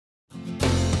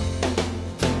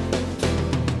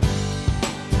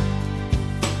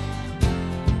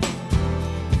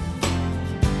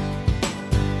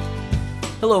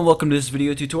Hello and welcome to this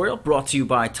video tutorial brought to you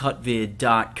by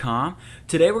tutvid.com.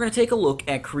 Today we're going to take a look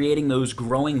at creating those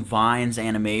growing vines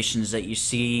animations that you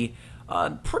see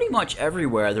pretty much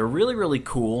everywhere. They're really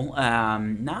cool.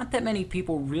 Not that many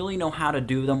people really know how to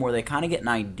do them, or they kind of get an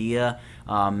idea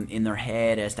in their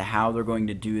head as to how they're going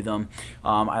to do them.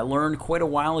 I learned quite a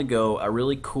while ago a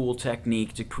really cool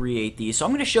technique to create these. So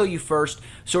I'm going to show you first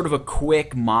sort of a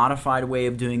quick modified way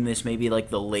of doing this, maybe like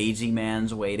the lazy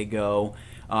man's way to go.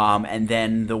 And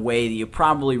then the way that you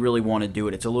probably really want to do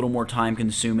it. It's a little more time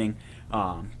consuming,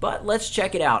 but let's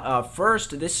check it out.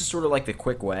 First, this is sort of like the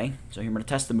quick way. So here I'm going to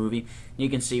test the movie. You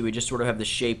can see we just sort of have the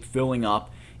shape filling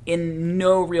up in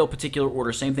no real particular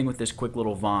order. Same thing with this quick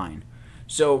little vine.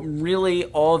 So really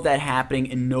all of that happening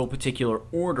in no particular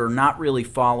order, not really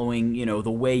following,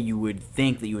 the way you would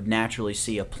think that you would naturally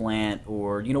see a plant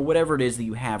or, whatever it is that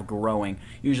you have growing.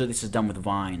 Usually this is done with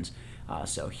vines.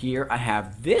 So here I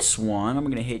have this one. I'm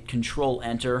going to hit Control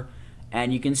Enter,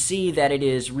 and you can see that it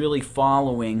is really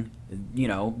following,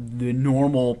 the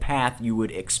normal path you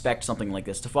would expect something like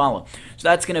this to follow. So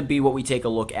that's going to be what we take a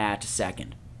look at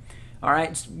second. All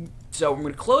right, so I'm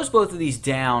going to close both of these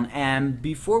down, and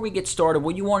before we get started,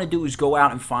 what you want to do is go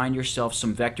out and find yourself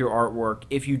some vector artwork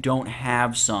if you don't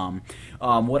have some.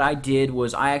 What I did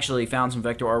was I actually found some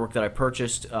vector artwork that I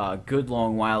purchased a good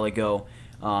long while ago.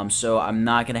 So I'm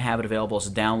not going to have it available as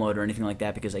a download or anything like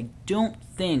that because I don't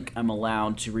think I'm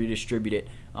allowed to redistribute it,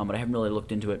 but I haven't really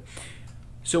looked into it.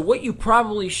 So what you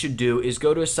probably should do is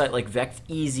go to a site like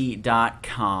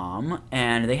vecteasy.com,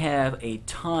 and they have a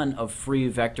ton of free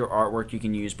vector artwork you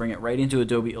can use. Bring it right into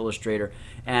Adobe Illustrator,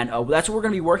 and that's what we're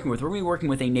going to be working with. We're going to be working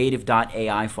with a native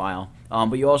 .ai file,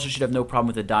 but you also should have no problem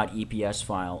with a .eps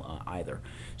file either.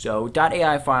 So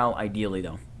 .ai file ideally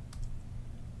though.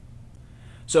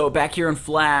 So back here in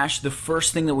Flash, the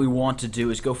first thing that we want to do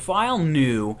is go File,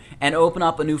 New, and open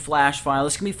up a new Flash file.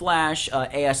 This can be Flash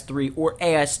AS3 or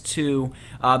AS2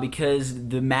 because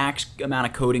the max amount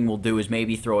of coding we'll do is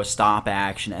maybe throw a stop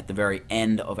action at the very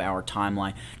end of our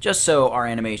timeline, just so our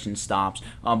animation stops.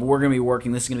 But we're going to be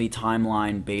working, this is going to be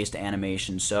timeline-based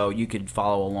animation, so you could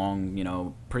follow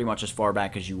along, pretty much as far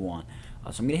back as you want.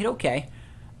 So I'm going to hit OK.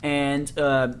 And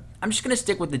I'm just going to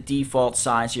stick with the default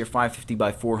size here, 550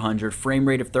 by 400, frame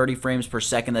rate of 30 frames per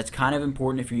second. That's kind of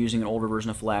important if you're using an older version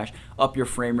of Flash. Up your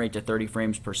frame rate to 30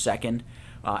 frames per second.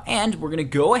 And we're going to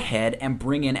go ahead and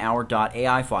bring in our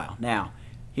 .ai file. Now,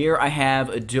 here I have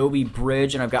Adobe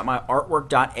Bridge, and I've got my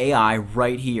artwork.ai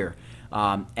right here.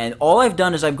 And all I've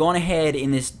done is I've gone ahead in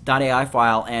this .ai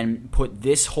file and put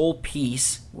this whole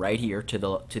piece right here to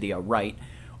the right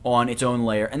on its own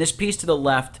layer, and this piece to the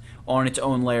left on its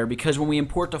own layer, because when we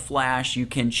import to Flash, you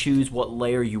can choose what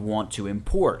layer you want to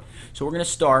import. So we're going to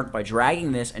start by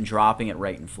dragging this and dropping it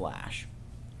right in Flash.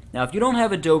 Now, if you don't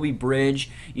have Adobe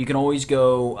Bridge, you can always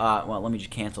go, well, let me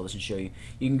just cancel this and show you.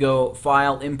 You can go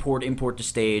File, Import, Import to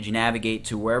Stage, navigate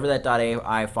to wherever that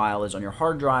 .ai file is on your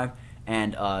hard drive,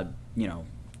 and,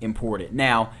 import it.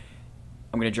 Now,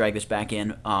 I'm going to drag this back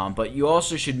in, but you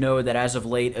also should know that as of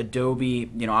late,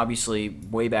 Adobe, obviously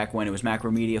way back when it was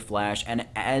Macromedia Flash, and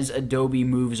as Adobe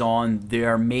moves on,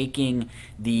 they're making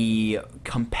the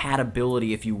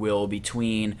compatibility, if you will,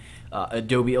 between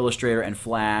Adobe Illustrator and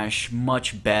Flash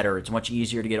much better. It's much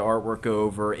easier to get artwork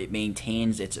over. It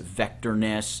maintains its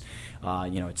vectorness.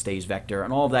 It stays vector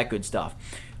and all of that good stuff.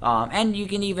 And you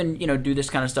can even, do this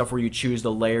kind of stuff where you choose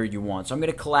the layer you want. So I'm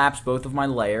going to collapse both of my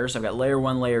layers. I've got layer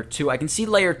 1, layer 2. I can see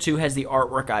layer 2 has the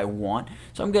artwork I want.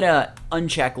 So I'm going to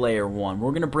uncheck layer 1.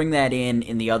 We're going to bring that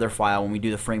in the other file when we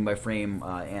do the frame-by-frame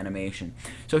animation.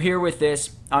 So here with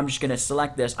this, I'm just going to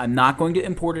select this. I'm not going to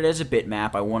import it as a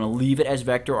bitmap. I want to leave it as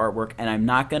vector artwork, and I'm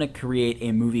not going to create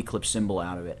a movie clip symbol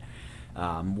out of it.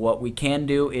 What we can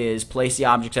do is place the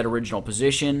objects at original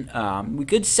position. We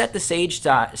could set the stage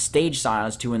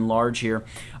size to enlarge here.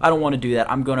 I don't want to do that.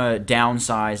 I'm going to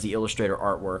downsize the Illustrator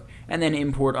artwork and then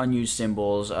import unused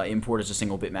symbols, import as a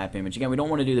single bitmap image. Again, we don't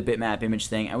want to do the bitmap image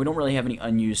thing, and we don't really have any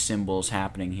unused symbols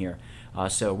happening here.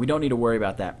 So we don't need to worry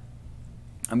about that.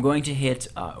 I'm going to hit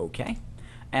OK.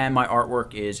 And my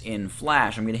artwork is in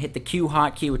Flash. I'm going to hit the Q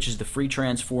hotkey, which is the free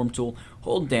transform tool,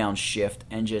 hold down Shift,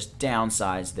 and just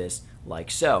downsize this like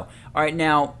so. All right,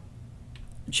 now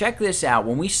check this out.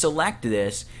 When we select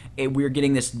this, we're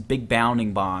getting this big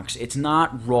bounding box. It's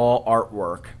not raw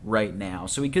artwork right now.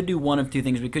 So we could do one of two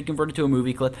things. We could convert it to a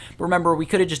movie clip. But remember, we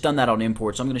could have just done that on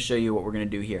import. So I'm going to show you what we're going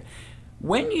to do here.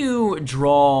 When you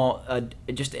draw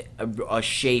just a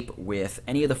shape with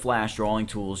any of the Flash drawing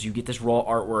tools, you get this raw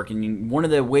artwork, and one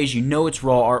of the ways you know it's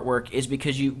raw artwork is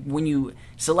because when you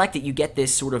select it, you get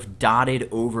this sort of dotted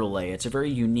overlay. It's a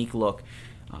very unique look.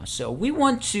 So we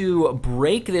want to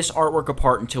break this artwork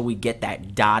apart until we get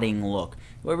that dotting look.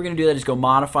 The way we're going to do that is go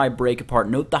Modify, Break Apart.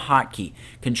 Note the hotkey.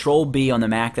 Control B on the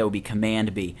Mac, that would be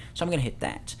Command B. So I'm going to hit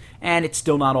that. And it's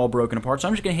still not all broken apart, so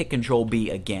I'm just going to hit Control B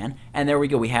again. And there we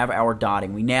go. We have our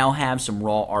dotting. We now have some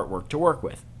raw artwork to work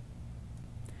with.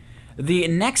 The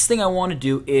next thing I want to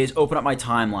do is open up my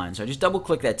timeline. So I just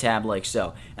double-click that tab like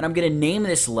so. And I'm going to name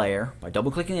this layer. By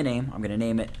double-clicking the name, I'm going to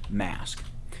name it Mask.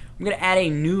 I'm going to add a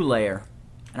new layer.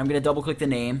 And I'm going to double click the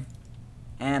name,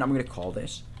 and I'm going to call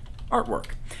this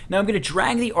Artwork. Now I'm going to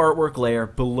drag the artwork layer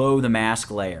below the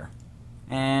mask layer.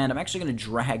 And I'm actually going to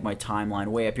drag my timeline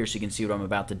way up here so you can see what I'm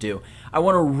about to do. I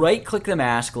want to right click the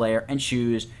mask layer and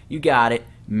choose, you got it,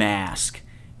 Mask.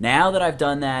 Now that I've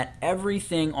done that,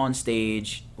 everything on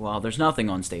stage, well, there's nothing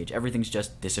on stage. Everything's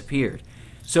just disappeared.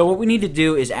 So what we need to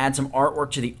do is add some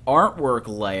artwork to the artwork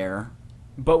layer.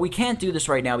 But we can't do this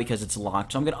right now because it's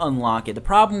locked, so I'm going to unlock it. The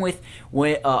problem with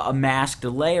a masked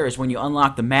layer is when you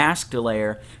unlock the masked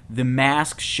layer, the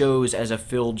mask shows as a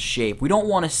filled shape. We don't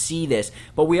want to see this,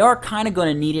 but we are kind of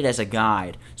going to need it as a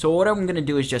guide. So what I'm going to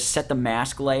do is just set the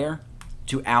mask layer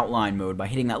to outline mode by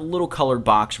hitting that little colored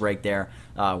box right there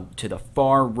to the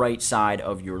far right side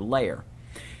of your layer.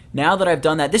 Now that I've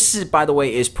done that, this is, by the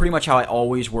way, is pretty much how I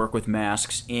always work with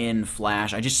masks in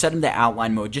Flash. I just set them to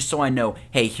outline mode just so I know,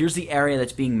 hey, here's the area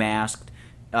that's being masked.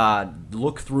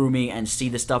 Look through me and see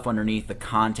the stuff underneath, the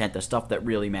content, the stuff that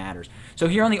really matters. So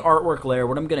here on the artwork layer,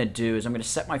 what I'm going to do is I'm going to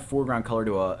set my foreground color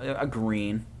to a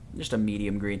green, just a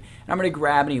medium green. And I'm going to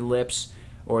grab an ellipse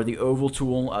or the oval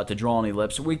tool to draw an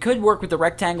ellipse. We could work with the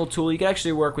rectangle tool. You could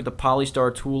actually work with the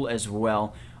polystar tool as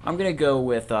well. I'm going to go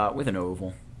with an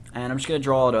oval. And I'm just going to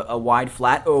draw a wide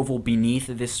flat oval beneath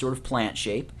this sort of plant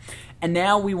shape. And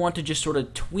now we want to just sort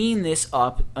of tween this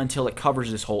up until it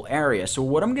covers this whole area. So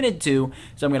what I'm going to do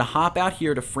is I'm going to hop out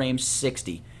here to frame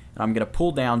 60. And I'm going to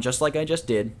pull down, just like I just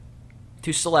did,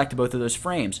 to select both of those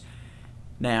frames.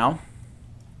 Now,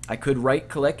 I could right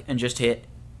click and just hit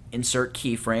Insert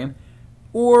Keyframe.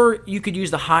 Or you could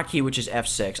use the hotkey, which is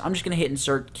F6. I'm just going to hit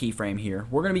Insert Keyframe here.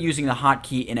 We're going to be using the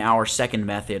hotkey in our second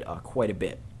method quite a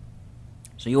bit.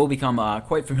 So you will become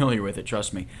quite familiar with it,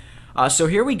 trust me. So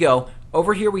here we go.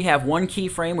 Over here we have one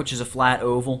keyframe, which is a flat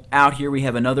oval. Out here we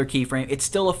have another keyframe. It's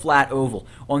still a flat oval.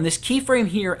 On this keyframe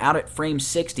here, out at frame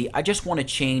 60, I just want to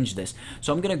change this.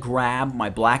 So I'm going to grab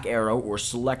my black arrow or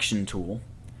selection tool,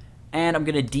 and I'm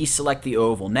going to deselect the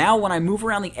oval. Now when I move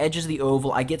around the edges of the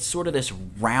oval, I get sort of this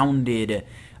rounded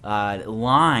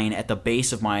line at the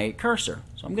base of my cursor.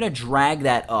 So I'm going to drag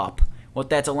that up. What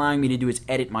that's allowing me to do is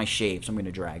edit my shape. So I'm going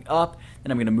to drag up,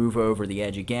 then I'm going to move over the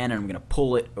edge again, and I'm going to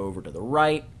pull it over to the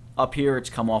right. Up here, it's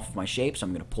come off of my shape, so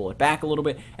I'm going to pull it back a little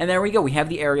bit. And there we go. We have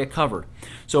the area covered.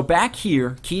 So back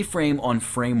here, keyframe on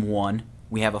frame 1,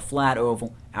 we have a flat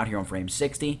oval. Out here on frame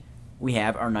 60, we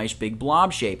have our nice big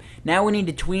blob shape. Now we need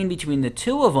to tween between the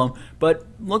two of them, but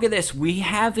look at this. We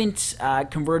haven't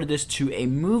converted this to a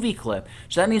movie clip,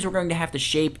 so that means we're going to have to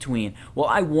shape tween. Well,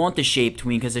 I want the shape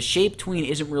tween because the shape tween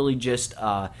isn't really just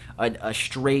a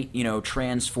straight,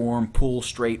 transform, pull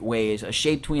straight ways. A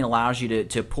shape tween allows you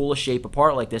to pull a shape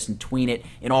apart like this and tween it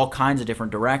in all kinds of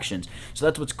different directions. So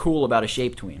that's what's cool about a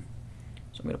shape tween.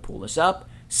 So I'm going to pull this up.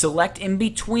 Select in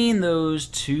between those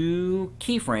two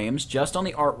keyframes, just on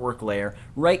the artwork layer,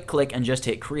 right click and just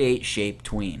hit Create Shape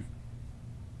Tween.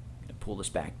 I'm going to pull this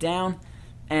back down,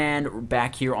 and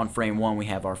back here on frame 1 we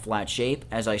have our flat shape.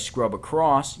 As I scrub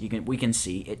across, we can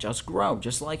see it just grow,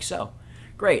 just like so.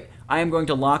 Great. I am going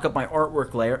to lock up my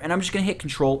artwork layer, and I'm just going to hit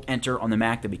Control Enter on the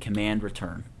Mac to be Command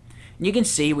Return. And you can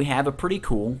see we have a pretty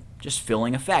cool just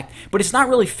filling effect. But it's not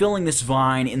really filling this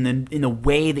vine in the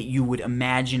way that you would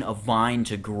imagine a vine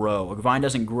to grow. A vine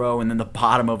doesn't grow and then the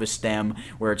bottom of a stem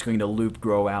where it's going to loop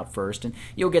grow out first. And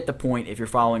you'll get the point if you're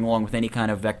following along with any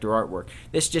kind of vector artwork.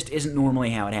 This just isn't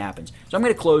normally how it happens. So I'm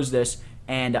going to close this,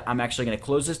 and I'm actually going to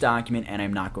close this document, and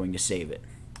I'm not going to save it.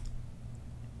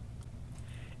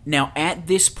 Now, at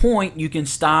this point, you can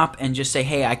stop and just say,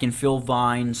 hey, I can fill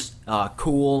vines.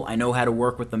 Cool. I know how to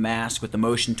work with the mask, with the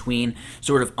motion tween,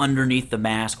 sort of underneath the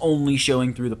mask, only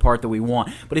showing through the part that we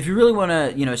want. But if you really want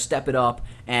to, step it up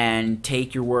and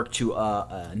take your work to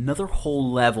another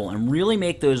whole level and really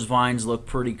make those vines look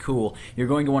pretty cool, you're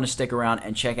going to want to stick around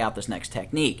and check out this next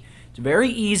technique. It's very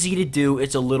easy to do.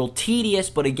 It's a little tedious,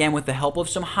 but again, with the help of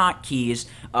some hotkeys,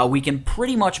 we can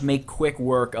pretty much make quick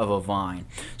work of a vine.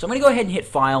 So I'm going to go ahead and hit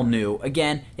File, New.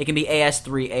 Again, it can be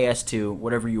AS3, AS2,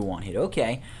 whatever you want. Hit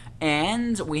OK.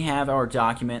 And we have our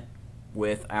document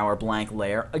with our blank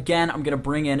layer. Again, I'm going to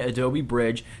bring in Adobe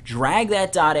Bridge, drag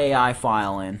that .ai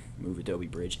file in, move Adobe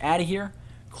Bridge out of here,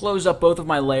 close up both of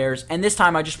my layers, and this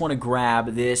time I just want to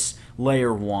grab this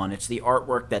layer 1. It's the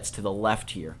artwork that's to the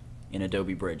left here in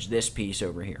Adobe Bridge, this piece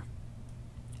over here.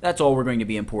 That's all we're going to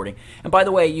be importing. And by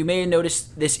the way, you may have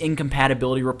noticed this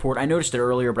incompatibility report. I noticed it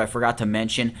earlier, but I forgot to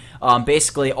mention.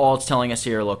 Basically, all it's telling us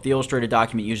here, look, the illustrated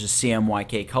document uses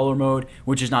CMYK color mode,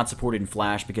 which is not supported in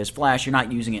Flash, because Flash, you're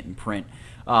not using it in print.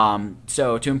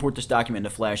 So to import this document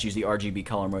into Flash, use the RGB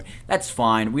color mode. That's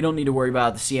fine. We don't need to worry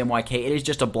about the CMYK. It is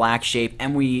just a black shape,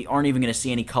 and we aren't even going to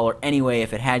see any color anyway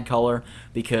if it had color,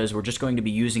 because we're just going to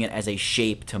be using it as a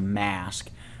shape to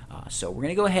mask. So we're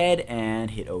going to go ahead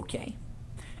and hit OK.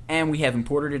 And we have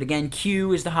imported it again.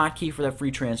 Q is the hotkey for that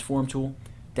free transform tool.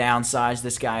 Downsize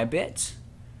this guy a bit.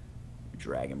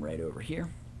 Drag him right over here.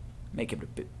 Make it a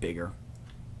bit bigger.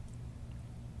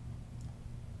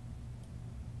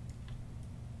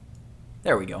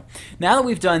 There we go. Now that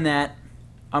we've done that,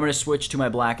 I'm going to switch to my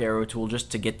black arrow tool just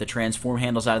to get the transform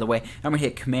handles out of the way. I'm going to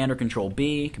hit Command or Control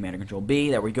B, Command or Control B.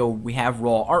 There we go. We have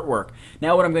raw artwork.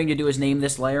 Now what I'm going to do is name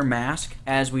this layer Mask,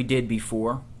 as we did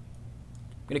before.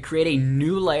 I'm going to create a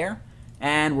new layer,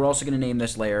 and we're also going to name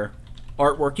this layer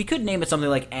Artwork. You could name it something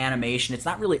like Animation. It's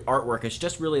not really artwork. It's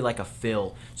just really like a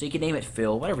fill. So you can name it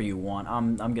Fill, whatever you want.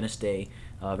 I'm going to stay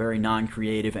very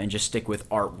non-creative and just stick with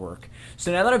Artwork.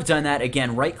 So now that I've done that,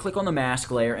 again, right-click on the mask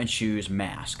layer and choose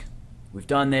Mask. We've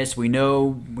done this. We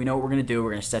know what we're going to do.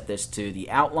 We're going to set this to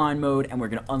the outline mode, and we're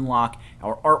going to unlock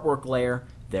our artwork layer,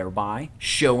 thereby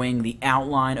showing the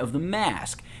outline of the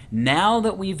mask. Now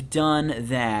that we've done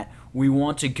that, we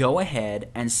want to go ahead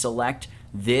and select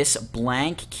this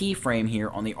blank keyframe here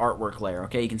on the artwork layer.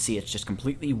 Okay, you can see it's just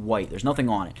completely white. There's nothing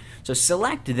on it. So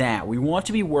select that. We want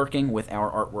to be working with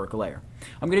our artwork layer.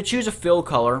 I'm going to choose a fill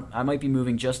color. I might be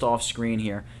moving just off screen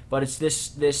here, but it's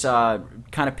this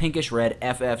kind of pinkish red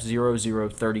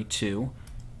FF0032.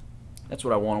 That's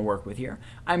what I want to work with here.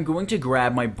 I'm going to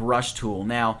grab my brush tool.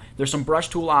 Now, there's some brush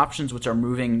tool options which are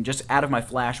moving just out of my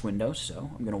Flash window, so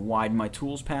I'm going to widen my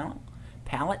tools panel,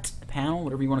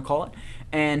 whatever you want to call it.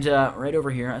 And right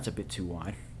over here, that's a bit too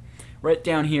wide. Right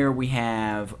down here, we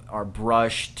have our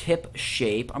brush tip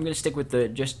shape. I'm going to stick with the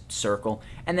just circle.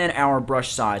 And then our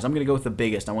brush size. I'm going to go with the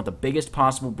biggest. I want the biggest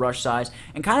possible brush size.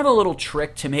 And kind of a little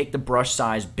trick to make the brush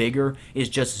size bigger is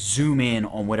just zoom in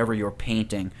on whatever you're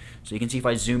painting. So you can see if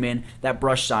I zoom in, that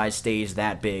brush size stays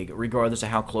that big, regardless of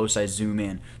how close I zoom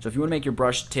in. So if you want to make your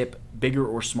brush tip bigger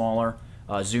or smaller,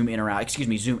 zoom in or out. Excuse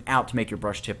me, zoom out to make your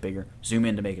brush tip bigger. Zoom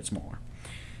in to make it smaller.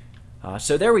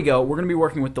 So there we go. We're going to be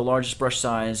working with the largest brush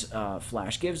size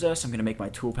Flash gives us. I'm going to make my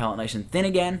tool palette nice and thin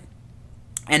again.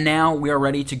 And now we are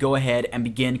ready to go ahead and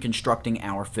begin constructing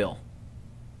our fill.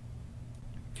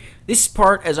 This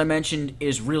part, as I mentioned,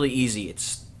 is really easy.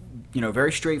 It's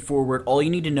very straightforward. All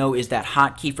you need to know is that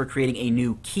hotkey for creating a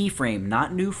new keyframe,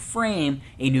 not new frame,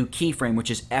 a new keyframe, which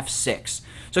is F6.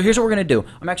 So here's what we're going to do.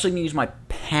 I'm actually going to use my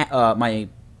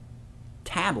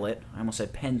tablet. I almost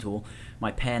said pen tool.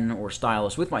 My pen or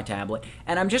stylus with my tablet,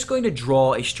 and I'm just going to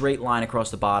draw a straight line across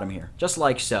the bottom here, just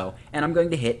like so, and I'm going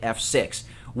to hit F6.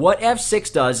 What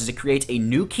F6 does is it creates a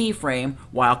new keyframe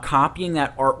while copying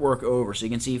that artwork over. So you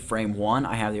can see frame 1,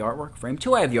 I have the artwork, frame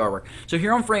 2, I have the artwork. So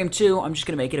here on frame 2, I'm just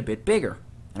going to make it a bit bigger,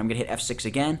 and I'm going to hit F6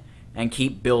 again and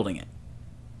keep building it.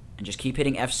 And just keep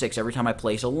hitting F6 every time I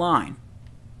place a line.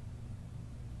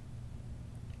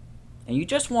 And you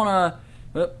just want to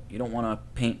you don't want to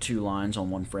paint two lines on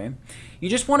one frame. You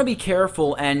just want to be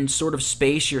careful and sort of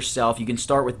space yourself. You can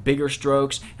start with bigger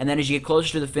strokes, and then as you get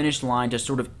closer to the finish line, to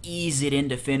sort of ease it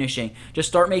into finishing, just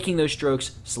start making those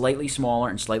strokes slightly smaller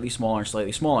and slightly smaller and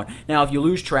slightly smaller. Now, if you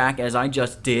lose track, as I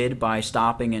just did by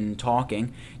stopping and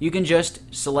talking, you can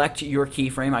just select your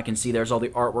keyframe. I can see there's all the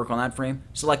artwork on that frame.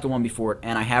 Select the one before it,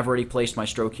 and I have already placed my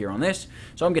stroke here on this,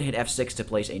 so I'm going to hit F6 to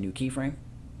place a new keyframe.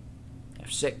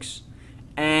 F6.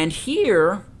 And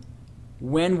here,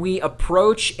 when we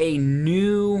approach a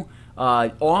new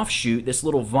offshoot, this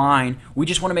little vine, we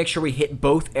just want to make sure we hit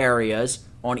both areas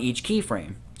on each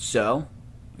keyframe. So,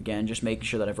 again, just making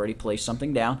sure that I've already placed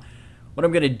something down. What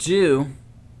I'm going to do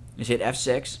is hit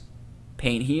F6,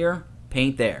 paint here,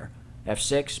 paint there.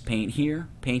 F6, paint here,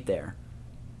 paint there.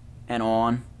 And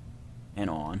on, and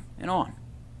on, and on.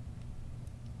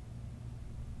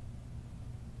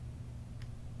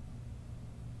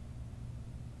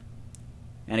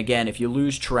 And again, if you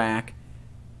lose track,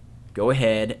 go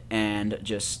ahead and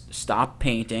just stop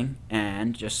painting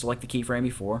and just select the keyframe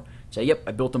before. Say, yep,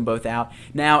 I built them both out.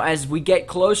 Now, as we get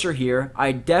closer here,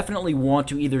 I definitely want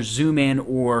to either zoom in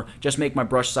or just make my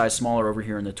brush size smaller over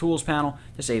here in the Tools panel.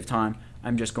 To save time,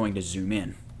 I'm just going to zoom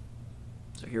in.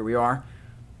 So here we are.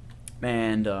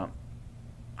 And I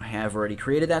have already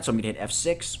created that, so I'm going to hit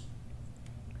F6.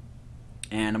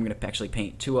 And I'm going to actually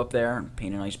paint 2 up there,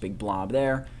 paint a nice big blob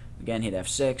there. Again, hit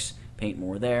F6, paint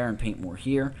more there, and paint more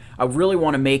here. I really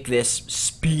want to make this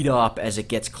speed up as it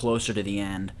gets closer to the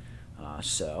end.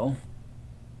 So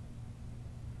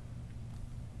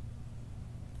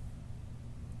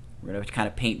we're going to kind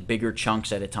of paint bigger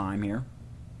chunks at a time here.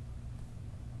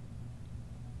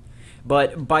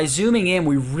 But by zooming in,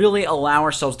 we really allow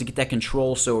ourselves to get that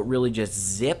control so it really just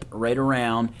zip right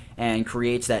around and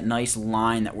creates that nice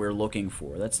line that we're looking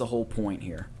for. That's the whole point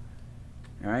here.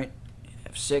 All right,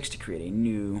 F6 to create a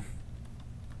new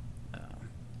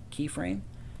keyframe.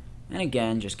 And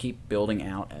again, just keep building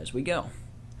out as we go.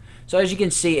 So as you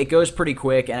can see, it goes pretty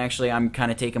quick, and actually I'm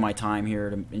kind of taking my time here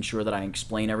to ensure that I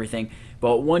explain everything.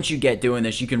 But once you get doing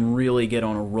this, you can really get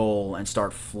on a roll and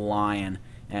start flying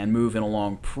and moving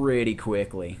along pretty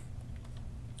quickly.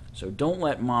 So don't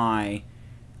let my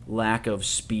lack of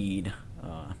speed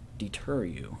deter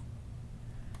you.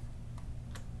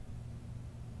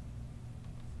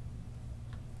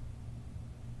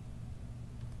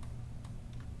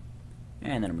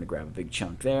 And then I'm going to grab a big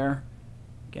chunk there.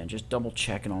 Again, just double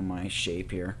checking on my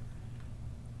shape here.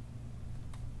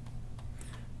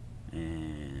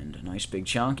 And a nice big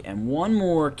chunk. And one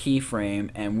more keyframe,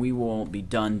 and we will be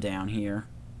done down here.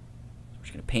 We're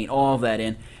just going to paint all of that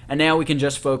in. And now we can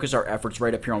just focus our efforts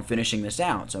right up here on finishing this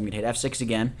out. So I'm going to hit F6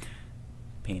 again.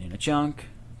 Paint in a chunk.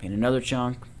 Paint another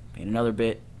chunk. Paint another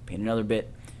bit. Paint another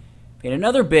bit. Paint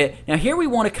another bit. Now here we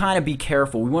want to kind of be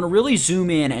careful. We want to really zoom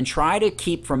in and try to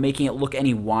keep from making it look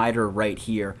any wider right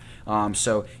here.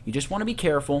 So you just want to be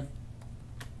careful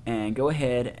and go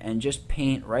ahead and just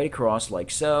paint right across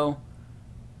like so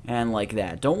and like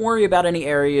that. Don't worry about any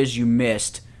areas you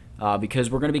missed because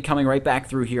we're going to be coming right back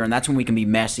through here, and that's when we can be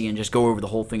messy and just go over the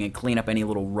whole thing and clean up any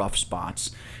little rough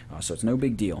spots. So it's no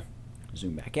big deal.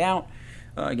 Zoom back out.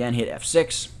 Again, hit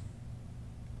F6.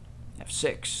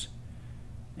 F6.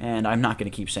 And I'm not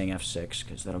going to keep saying F6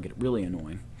 because that'll get really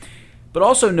annoying. But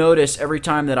also notice every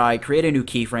time that I create a new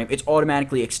keyframe, it's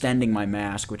automatically extending my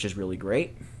mask, which is really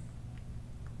great.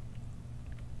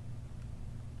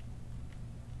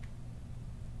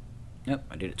 Yep,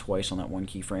 I did it twice on that one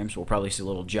keyframe, so we'll probably see a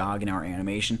little jog in our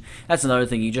animation. That's another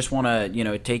thing. You just want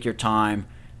to, take your time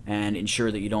and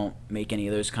ensure that you don't make any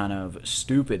of those kind of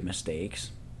stupid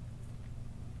mistakes.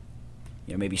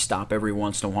 Maybe stop every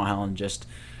once in a while and just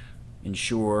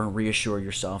reassure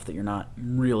yourself that you're not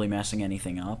really messing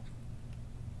anything up.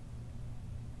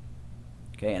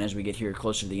 Okay, and as we get here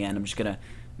closer to the end, I'm just going to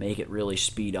make it really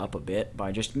speed up a bit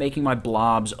by just making my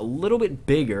blobs a little bit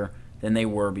bigger than they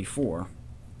were before.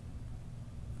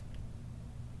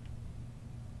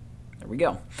 There we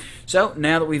go. So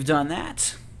now that we've done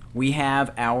that, we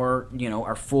have our,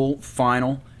 our full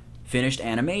final finished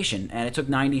animation, and it took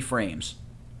 90 frames.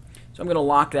 So I'm going to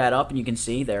lock that up, and you can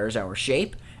see there's our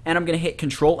shape. And I'm going to hit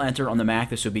Control-Enter on the Mac.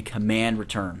 This would be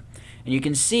Command-Return. And you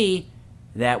can see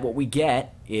that what we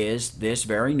get is this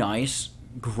very nice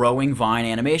growing vine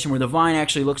animation where the vine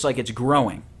actually looks like it's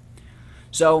growing.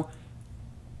 So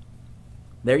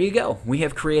there you go. We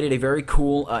have created a very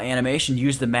cool animation.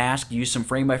 Use the mask, use some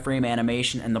frame-by-frame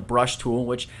animation, and the brush tool,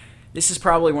 which this is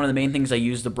probably one of the main things I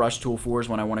use the brush tool for is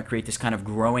when I want to create this kind of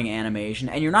growing animation.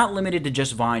 And you're not limited to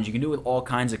just vines. You can do it with all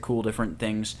kinds of cool different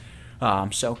things.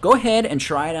 So go ahead and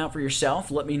try it out for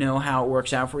yourself. Let me know how it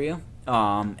works out for you.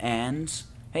 And,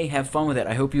 hey, have fun with it.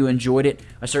 I hope you enjoyed it.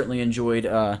 I certainly enjoyed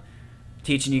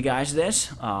teaching you guys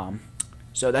this.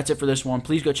 So that's it for this one.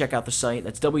 Please go check out the site.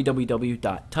 That's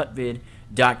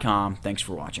www.tutvid.com. Thanks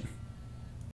for watching.